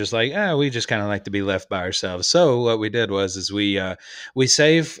where we're just like, we just kind of like to be left by ourselves. So what we did is we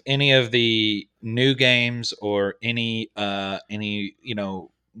save any of the new games or any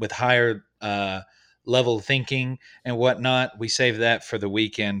with higher level thinking and whatnot. We save that for the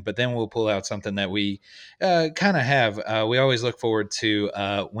weekend, but then we'll pull out something that we kind of have. We always look forward to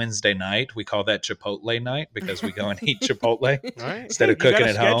Wednesday night. We call that Chipotle night because we go and eat Chipotle All right. instead of You got cooking a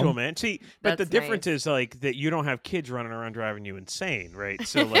at schedule, home. man. See, but the That's difference nice. is like that you don't have kids running around driving you insane, right?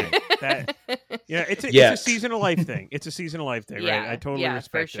 So like that. Yeah, it's a Yes. seasonal life thing. It's a seasonal life thing, right? Yeah, I totally yeah, for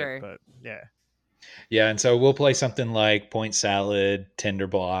respect sure. it. But yeah. Yeah, and so we'll play something like Point Salad, Tender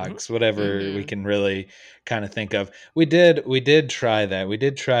Blocks, whatever we Mhm. can really kind of think of. We did try that. We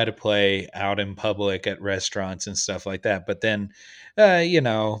did try to play out in public at restaurants and stuff like that. But then,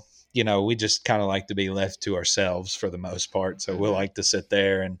 we just kind of like to be left to ourselves for the most part. So we'll Mhm. like to sit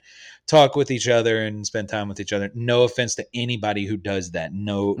there and talk with each other and spend time with each other. No offense to anybody who does that.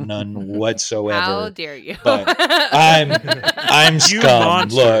 No, none How whatsoever. dare you? But I'm You scum.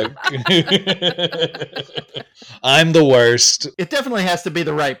 monster. Look, I'm the worst. It definitely has to be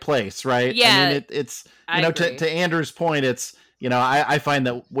the right place, right? Yeah, I mean, it's I to agree. Andrew's point, it's I find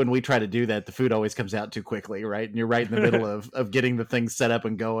that when we try to do that, the food always comes out too quickly, right? And you're right in the middle of getting the thing set up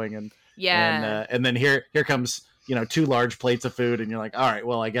and going, Yeah. and then here comes 2 large plates of food, and you're like, all right,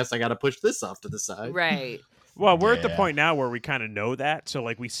 well, I guess I got to push this off to the side. Right. Well, we're at the Yeah. point now where we kind of know that, so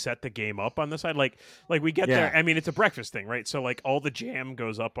like we set the game up on the side, like we get there. Yeah. I mean, it's a breakfast thing, right? So like all the jam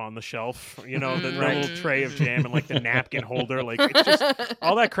goes up on the shelf, the Right. little tray of jam and like the napkin holder, like it's just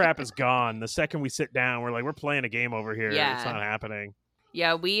all that crap is gone. The second we sit down, we're like, we're playing a game over here. Yeah. It's not happening.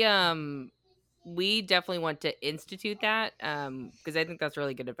 Yeah, we definitely want to institute that because I think that's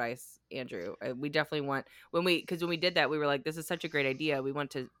really good advice, Andrew. We definitely want when we did that, we were like, this is such a great idea. We want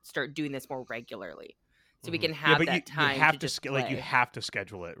to start doing this more regularly, so we Mhm. can Yeah, have but that time you have to just like you play. have to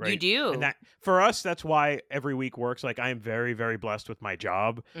schedule it, right? You do. And that for us, that's why every week works. Like I am very, very blessed with my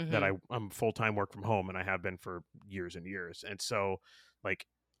job that Mhm. I'm full-time work from home and I have been for years and years. And so like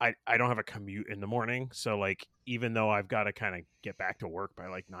I don't have a commute in the morning. So like even though I've got to kind of get back to work by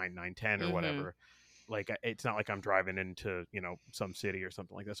like 9:10 or Mhm. whatever, like it's not like I'm driving into, some city or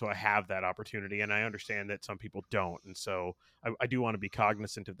something like that. So I have that opportunity and I understand that some people don't. And so I do want to be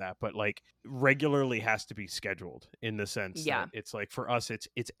cognizant of that, but like regularly has to be scheduled in the sense Yeah. that it's like for us, it's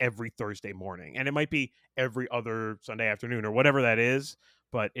every Thursday morning and it might be every other Sunday afternoon or whatever that is,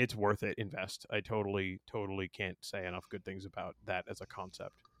 but it's worth it. Invest. I totally can't say enough good things about that as a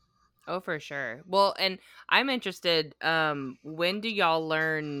concept. Oh, for sure. Well, and I'm interested. When do y'all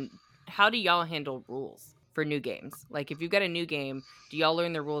learn? How do y'all handle rules for new games? Like, if you've got a new game, do y'all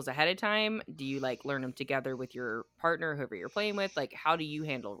learn the rules ahead of time? Do you like learn them together with your partner, whoever you're playing with? Like, how do you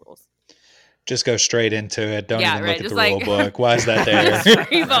handle rules? Just go straight into it. Don't Yeah, even right, look at just the rule like- book. Why is that Just there?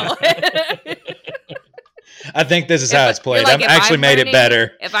 free roll. I think this is If- how it's played. you're like, I've if actually I'm made it learning-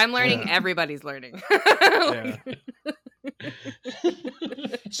 better. If I'm learning, Yeah. everybody's learning. Yeah.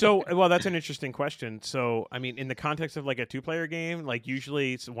 So, well, that's an interesting question. So, I mean, in the context of like a 2-player game, like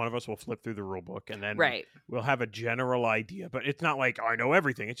usually one of us will flip through the rule book and then Right. we'll have a general idea, but it's not like I know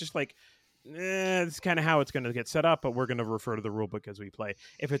everything. It's just like it's kind of how it's going to get set up, but we're going to refer to the rule book as we play.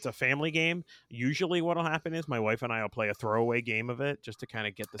 If it's a family game, usually what'll happen is my wife and I will play a throwaway game of it just to kind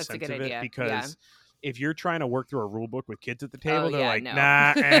of get the That's a sense good of idea. it, because if you're trying to work through a rule book with kids at the table, Oh, they're yeah, like, no.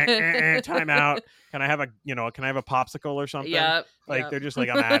 nah, time out. Can I have a popsicle or something? Yep. Like they're just like,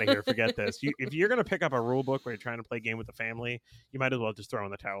 I'm out of here. Forget this. If you're going to pick up a rule book when you're trying to play a game with the family, you might as well just throw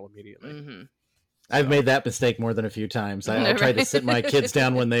in the towel immediately. Mm-hmm. I've made that mistake more than a few times. I tried to sit my kids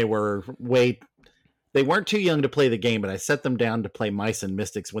down when they were they weren't too young to play the game, but I set them down to play Mice and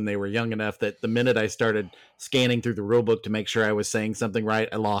Mystics when they were young enough that the minute I started scanning through the rule book to make sure I was saying something right,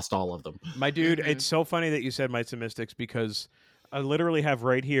 I lost all of them. My dude, it's so funny that you said Mice and Mystics, because I literally have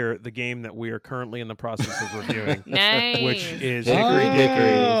right here the game that we are currently in the process of reviewing. Nice. Which is Hickory Hickory Dickory.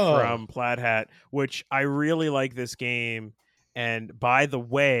 Dickory from Plaid Hat, which I really like this game. And by the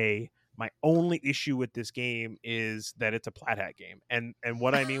way, my only issue with this game is that it's a Plaid Hat game. And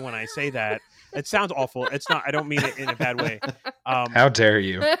what I mean when I say that, it sounds awful. It's not. I don't mean it in a bad way. How dare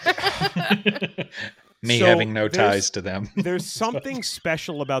you? Me So having no there's- ties to them. There's something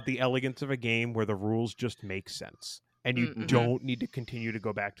special about the elegance of a game where the rules just make sense. And you Mhm. don't need to continue to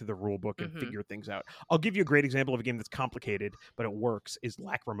go back to the rule book and Mhm. figure things out. I'll give you a great example of a game that's complicated, but it works, is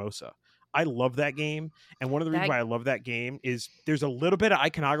Lacrimosa. I love that game. And one of the reasons That- why I love that game is there's a little bit of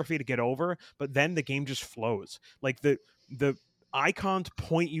iconography to get over, but then the game just flows. Like the icons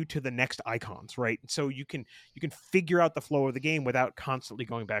point you to the next icons, right? So you can figure out the flow of the game without constantly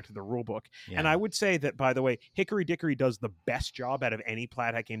going back to the rule book. And I would say that, by the way, Hickory Dickory does the best job out of any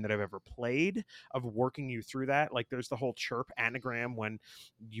Plaid Hat game that I've ever played of working you through that. Like there's the whole chirp anagram when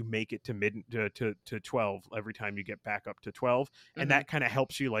you make it to 12 every time you get back up to 12. And that kind of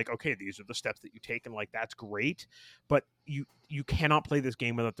helps you, like, okay, these are the steps that you take, and like that's great. But you cannot play this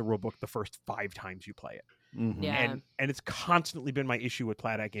game without the rule book the first 5 times you play it. Mhm. Yeah. And it's constantly been my issue with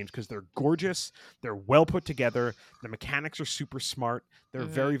Plaid Hat games, because they're gorgeous, they're well put together, the mechanics are super smart, they're Mhm.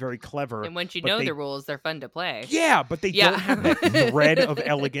 very, very clever. And once you but know they- the rules, they're fun to play. Yeah, but they Yeah. don't have that thread of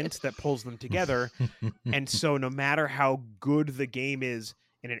elegance that pulls them together. And so no matter how good the game is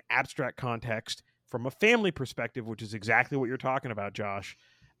in an abstract context, from a family perspective, which is exactly what you're talking about, Josh,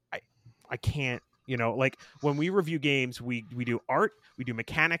 I can't, like when we review games, we do art, we do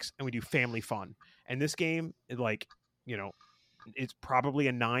mechanics, and we do family fun. And this game is like, it's probably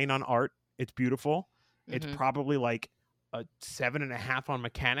a 9 on art. It's beautiful. It's Mhm. probably like a 7.5 on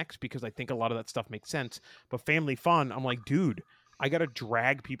mechanics, because I think a lot of that stuff makes sense. But family fun, I'm like, dude, I gotta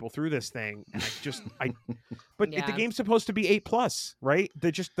drag people through this thing, and but the Yeah. game's supposed to be 8+, right?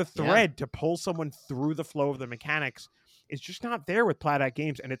 The thread to pull someone through the flow of the mechanics is just not there with Plaid Hat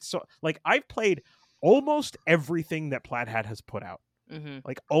games. And it's so, like, I've played almost everything that Plaid Hat has put out, Mhm.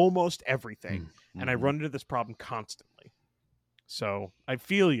 like almost everything, and I Mhm. run into this problem constantly. So I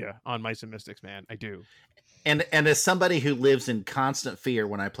feel you on Mice and Mystics, man. I do. And as somebody who lives in constant fear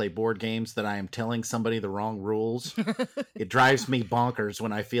when I play board games that I am telling somebody the wrong rules, it drives me bonkers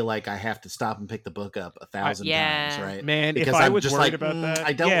when I feel like I have to stop and pick the book up 1,000 Yeah. times, right? Man, Because if I I'm was just worried like, about that,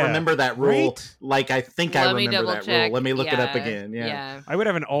 I don't yeah, remember that rule. right? Like I think I Let me remember double that check. rule. Let me look it up Yeah. again. Yeah. I would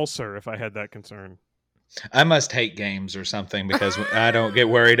have an ulcer if I had that concern. I must hate games or something because I don't get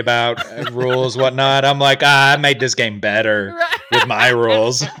worried about rules, whatnot. I'm like, I made this game better with my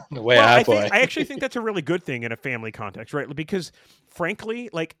rules, the way I play. I actually think that's a really good thing in a family context, right? Because frankly,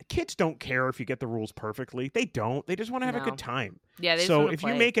 like, kids don't care if you get the rules perfectly. They don't. They just want to have a No. good time. Yeah. They just So wanna if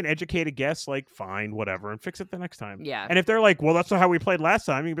play. you make an educated guess, like, fine, whatever, and fix it the next time. Yeah. And if they're like, well, that's not how we played last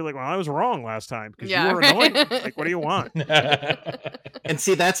time, you can be like, well, I was wrong last time because Yeah, you were right. annoying. Like, what do you want? And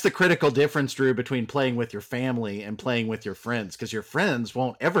see, that's the critical difference, Drew, between playing with your family and playing with your friends, because your friends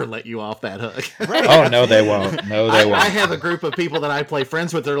won't ever let you off that hook. Right. Oh, no, they won't. No, they won't. I have a group of people that I play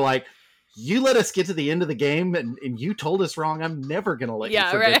friends with. They're like, you let us get to the end of the game and you told us wrong. I'm never going to let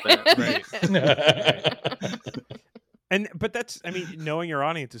Yeah. you forget Right. that. Right. But that's, I mean, knowing your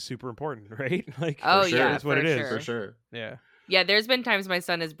audience is super important, right? Like, Oh, sure. yeah. that's what for it is. sure. For sure. Yeah. Yeah, there's been times my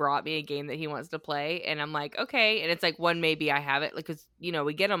son has brought me a game that he wants to play, and I'm like, okay. And it's like one maybe I have it, like, because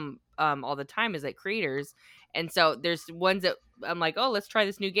we get them all the time as like creators, and so there's ones that I'm like, oh, let's try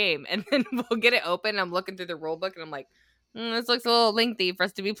this new game, and then we'll get it open. I'm looking through the rule book, and I'm like, this looks a little lengthy for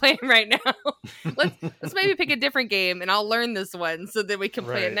us to be playing right now. let's maybe pick a different game, and I'll learn this one so that we can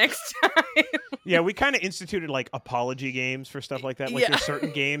play it Right. next time. Yeah, we kind of instituted like apology games for stuff like that. Like there's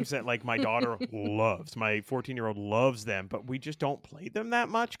certain games that like my daughter loves. My 14-year-old loves them, but we just don't play them that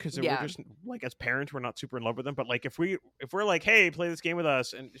much because we're just like as parents we're not super in love with them. But like if we're like, hey, play this game with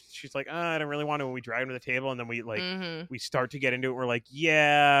us, and she's like, I don't really want to. And we drag them to the table, and then we like we start to get into it. We're like,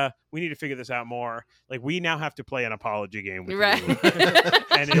 yeah, we need to figure this out more. Like we now have to play an apology game with right. you.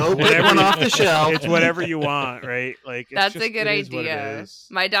 And Go pick one off the shelf. It's whatever you want, right? Like that's just, a good idea.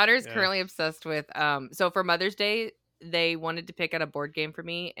 My daughter's currently obsessed with so for Mother's Day they wanted to pick out a board game for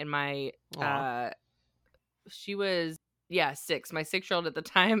me, and my she was 6. My 6-year-old at the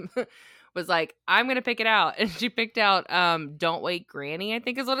time was like, I'm gonna pick it out, and she picked out Don't Wake Granny, I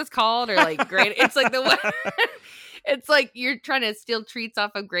think is what it's called, or like Granny. It's like the one. It's like you're trying to steal treats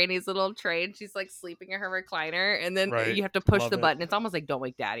off of Granny's little tray, and she's like sleeping in her recliner, and then you have to push the button. It's almost like Don't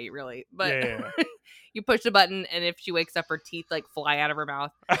Wake Daddy, really, but you push the button, and if she wakes up, her teeth like fly out of her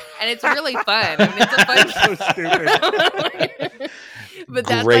mouth, and it's really fun. I mean, it's a fun. So stupid. But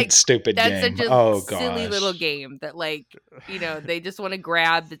that's great like stupid that's game. such a Oh, silly gosh. little game that like they just want to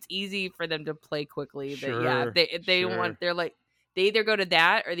grab. That's easy for them to play quickly. But they want. They're like. They either go to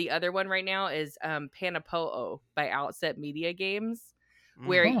that or the other one right now is Panapo'o by Outset Media Games,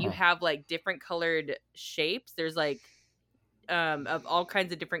 where you have like different colored shapes. There's like of all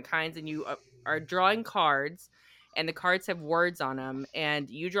kinds of different kinds, and you are drawing cards, and the cards have words on them. And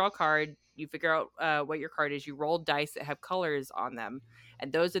you draw a card, you figure out what your card is, you roll dice that have colors on them,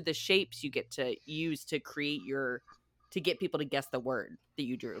 and those are the shapes you get to use to create to get people to guess the word that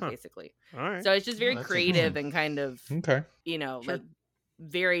you drew, basically. All right. So it's just very creative and kind of, like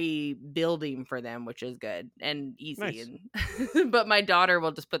very building for them, which is good and easy. Nice. And but my daughter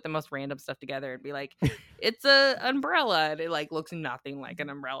will just put the most random stuff together and be like, it's a umbrella. And it like looks nothing like an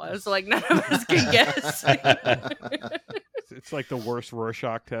umbrella. So like none of us can guess. It's like the worst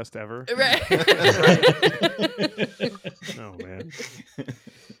Rorschach test ever. Right. Oh man.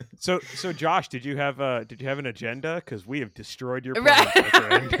 So Josh, did you have an agenda? Because we have destroyed your plans, my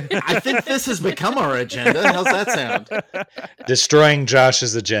friend. I think this has become our agenda. How's that sound? Destroying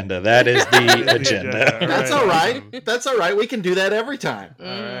Josh's agenda. That is the agenda. That's all right. That's all right. We can do that every time. All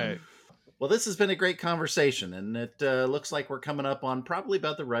right. Well, this has been a great conversation, and it looks like we're coming up on probably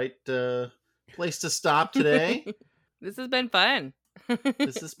about the right place to stop today. This has been fun.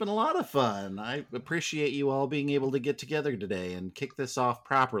 This has been a lot of fun. I appreciate you all being able to get together today and kick this off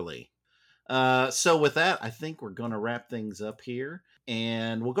properly. So with that, I think we're going to wrap things up here,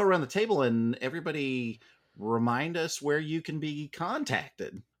 and we'll go around the table and everybody remind us where you can be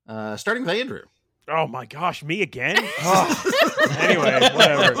contacted. Starting with Andrew. Oh my gosh, me again? Anyway,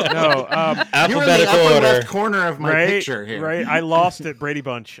 whatever. No, you were in the upper left corner of my picture here. Right, I lost at Brady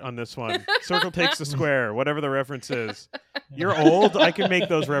Bunch on this one. Circle takes the square, whatever the reference is. You're old. I can make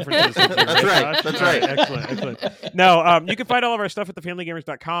those references. That's right. That's right. Excellent. No, you can find all of our stuff at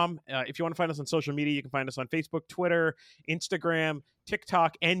thefamilygamers.com. If you want to find us on social media, you can find us on Facebook, Twitter, Instagram,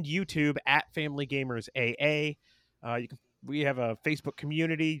 TikTok, and YouTube at Family Gamers AA. We have a Facebook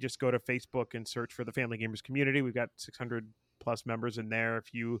community. Just go to Facebook and search for the Family Gamers community. We've got 600 plus members in there.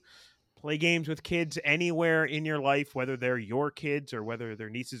 If you play games with kids anywhere in your life, whether they're your kids or whether they're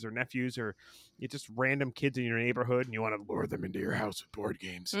nieces or nephews or you're just random kids in your neighborhood and you want to lure them into your house with board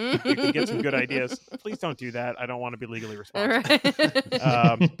games, you can get some good ideas. Please don't do that. I don't want to be legally responsible.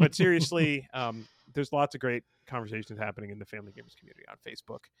 But seriously, there's lots of great conversations happening in the Family Gamers community on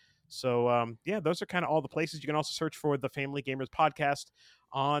Facebook. So, those are kind of all the places. You can also search for the Family Gamers podcast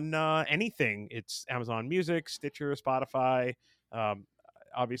on anything. It's Amazon Music, Stitcher, Spotify,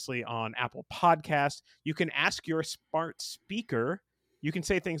 obviously on Apple Podcast. You can ask your smart speaker. You can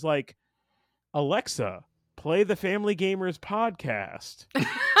say things like, Alexa, play the Family Gamers podcast.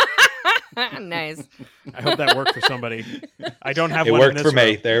 Nice. I hope that worked for somebody. I don't have it one. It worked in this for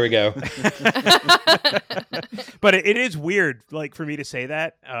me. room. There we go. But it is weird, like for me to say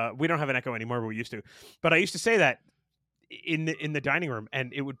that. We don't have an Echo anymore, but we used to. But I used to say that in the dining room,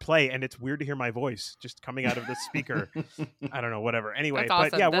 and it would play, and it's weird to hear my voice just coming out of the speaker. I don't know, whatever. Anyway, That's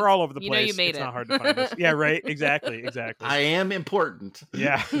awesome. But yeah, we're all over the place. You made it's not hard to find us. Yeah, right. Exactly. I am important.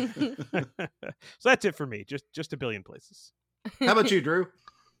 Yeah. So that's it for me. Just a billion places. How about you, Drew?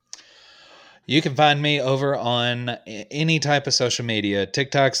 You can find me over on any type of social media.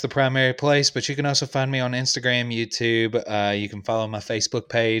 TikTok's the primary place, but you can also find me on Instagram, YouTube. You can follow my Facebook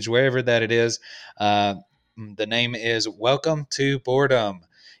page, wherever that it is. The name is Welcome to Boredom.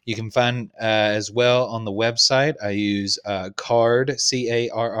 You can find as well on the website. I use Carrd,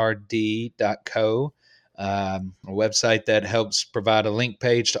 CARRD.co, a website that helps provide a link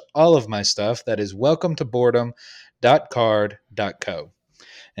page to all of my stuff. That is welcometoboredom.carrd.co.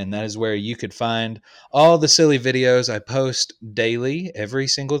 And that is where you could find all the silly videos I post daily, every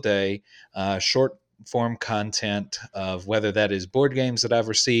single day, short form content of whether that is board games that I've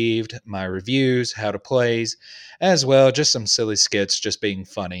received, my reviews, how to plays, as well, just some silly skits, just being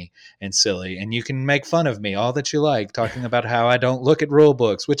funny and silly. And you can make fun of me all that you like, talking about how I don't look at rule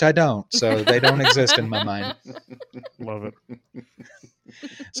books, which I don't, so they don't exist in my mind. Love it.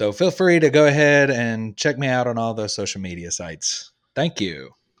 So feel free to go ahead and check me out on all those social media sites. Thank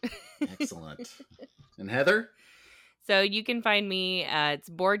you. Excellent. And Heather? So you can find me it's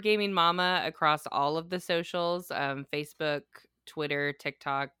Board Gaming Mama across all of the socials, Facebook, Twitter,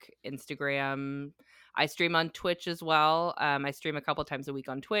 TikTok, Instagram. I stream on Twitch as well. I stream a couple times a week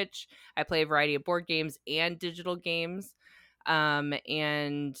on Twitch. I play a variety of board games and digital games.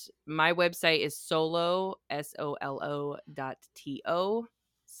 And my website is solo, SOLO.TO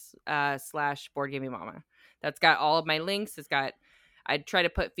 / Board Gaming Mama. That's got all of my links. I try to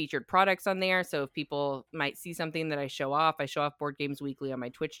put featured products on there. So if people might see something that I show off Board Games Weekly on my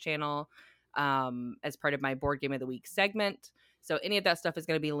Twitch channel as part of my Board Game of the Week segment. So any of that stuff is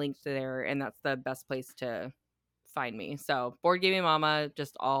going to be linked there, and that's the best place to find me. So Board Gaming Mama,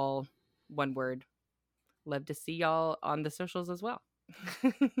 just all one word. Love to see y'all on the socials as well.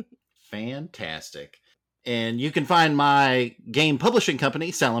 Fantastic. And you can find my game publishing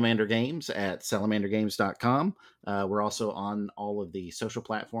company, Salamander Games, at salamandergames.com. We're also on all of the social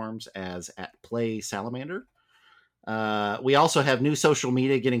platforms as @PlaySalamander. We also have new social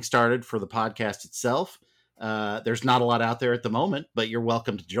media getting started for the podcast itself. There's not a lot out there at the moment, but you're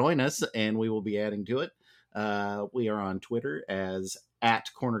welcome to join us, and we will be adding to it. We are on Twitter as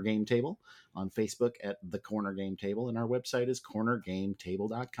 @CornerGameTable, on Facebook at The Corner Game Table, and our website is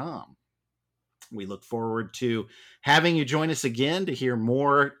cornergametable.com. We look forward to having you join us again to hear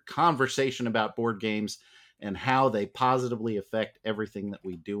more conversation about board games and how they positively affect everything that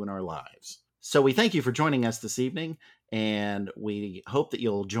we do in our lives. So we thank you for joining us this evening, and we hope that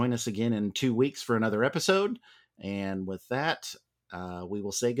you'll join us again in 2 weeks for another episode. And with that, we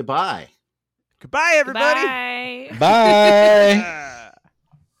will say goodbye. Goodbye, everybody. Bye. Bye.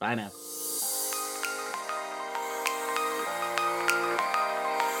 Bye now.